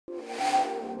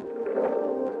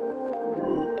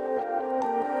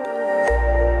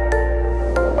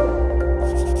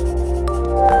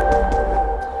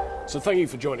So thank you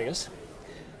for joining us.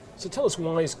 So tell us,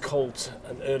 why is Colt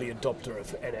an early adopter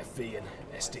of NFV and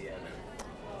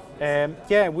SDN?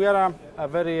 Yeah, we are a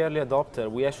very early adopter.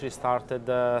 We actually started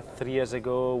 3 years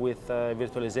ago with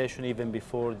virtualization, even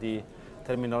before the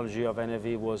terminology of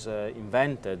NFV was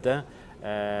invented.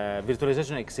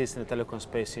 Virtualization exists in the telecom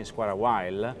space since quite a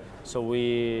while, so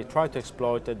we tried to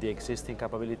exploit the existing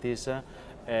capabilities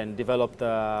and developed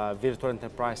a virtual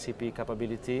enterprise CPE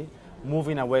capability,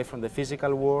 moving away from the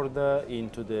physical world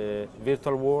into the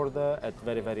virtual world at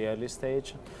very early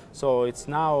stage. So it's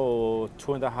now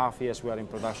 2.5 years we are in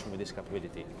production with this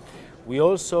capability. We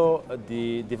also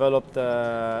developed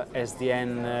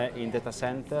SDN in data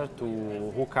center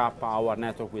to hook up our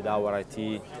network with our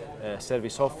IT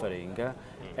service offering.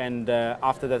 And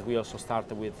after that, we also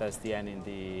started with SDN in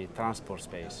the transport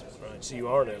space. Right, so you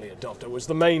are an early adopter. Was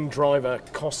the main driver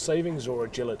cost savings or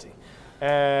agility?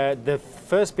 The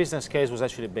first business case was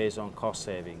actually based on cost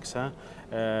savings.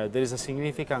 There is a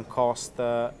significant cost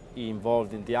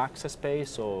involved in the access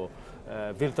space, so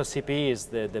virtual CPE is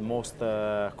the most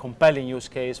compelling use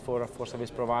case for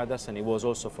service providers, and it was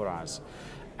also for us.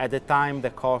 At the time,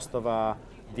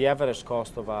 the average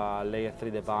cost of a layer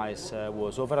 3 device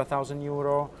was over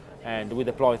 €1,000, and we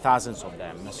deployed thousands of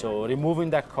them. So removing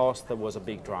that cost was a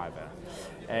big driver.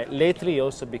 Lately,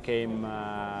 also became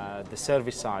the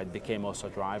service side became also a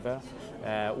driver.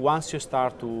 Once you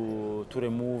start to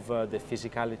remove the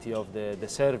physicality of the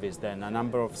service, then a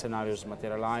number of scenarios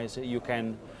materialize. You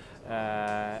can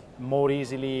more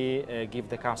easily give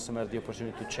the customer the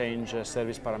opportunity to change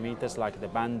service parameters like the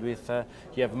bandwidth.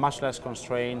 You have much less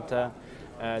constraint.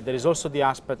 There is also the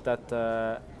aspect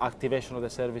that activation of the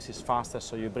service is faster,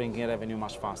 so you bring in revenue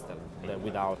much faster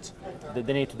without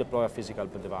the need to deploy a physical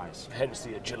device. Hence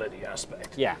the agility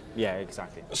aspect. Yeah,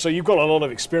 exactly. So you've got a lot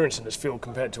of experience in this field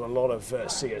compared to a lot of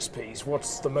CSPs.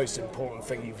 What's the most important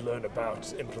thing you've learned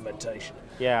about implementation?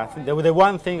 Yeah, I think the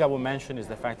one thing I will mention is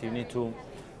the fact that you need to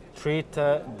treat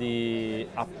the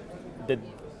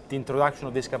introduction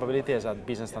of this capability as a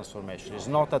business transformation. It's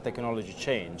not a technology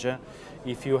change.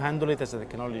 If you handle it as a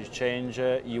technology change,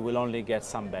 you will only get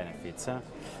some benefits.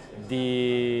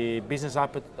 The business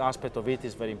aspect of it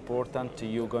is very important.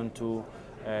 You're going to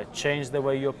change the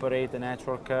way you operate the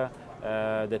network.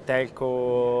 The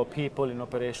telco people in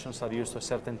operations are used to a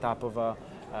certain type of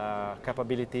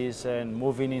capabilities, and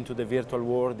moving into the virtual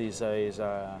world is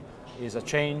a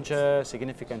change,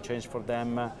 significant change for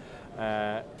them.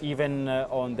 Even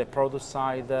on the product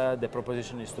side, the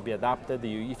proposition is to be adapted.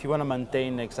 If you want to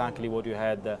maintain exactly what you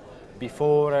had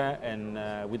before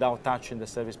and without touching the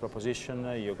service proposition,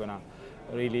 you're going to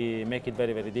really make it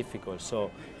very difficult.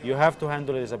 So you have to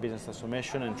handle it as a business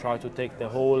transformation and try to take the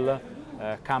whole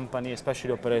company,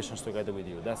 especially operations, together with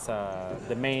you. That's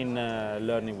the main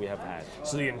learning we have had.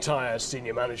 So the entire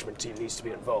senior management team needs to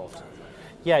be involved?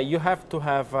 Yeah, you have to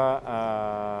have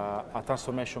a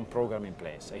transformation program in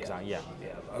place. Exactly.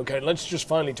 Yeah. Okay, let's just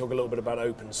finally talk a little bit about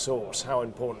open source. How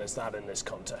important is that in this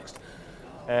context?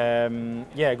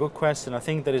 Yeah, good question. I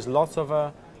think there is lots of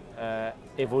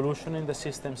evolution in the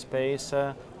system space.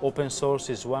 Open source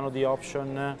is one of the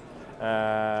options.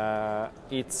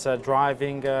 It's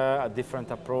driving a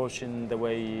different approach in the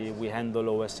way we handle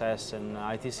OSS and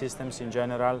IT systems in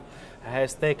general. It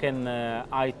has taken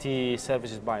IT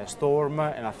services by a storm,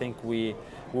 and I think we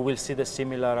will see a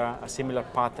similar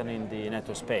pattern in the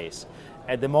network space.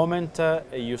 At the moment,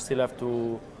 you still have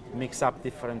to mix up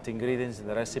different ingredients in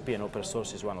the recipe, and open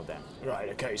source is one of them. Right,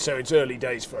 okay, so it's early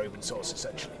days for open source,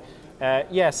 essentially.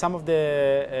 Yeah, some of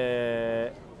the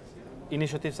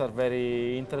initiatives are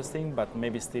very interesting, but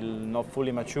maybe still not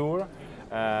fully mature,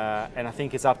 and I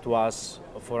think it's up to us,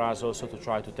 for us also, to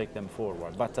try to take them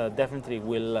forward. But definitely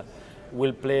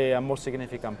will play a more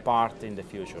significant part in the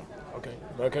future. Okay,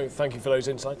 Mirko, thank you for those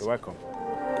insights. You're welcome.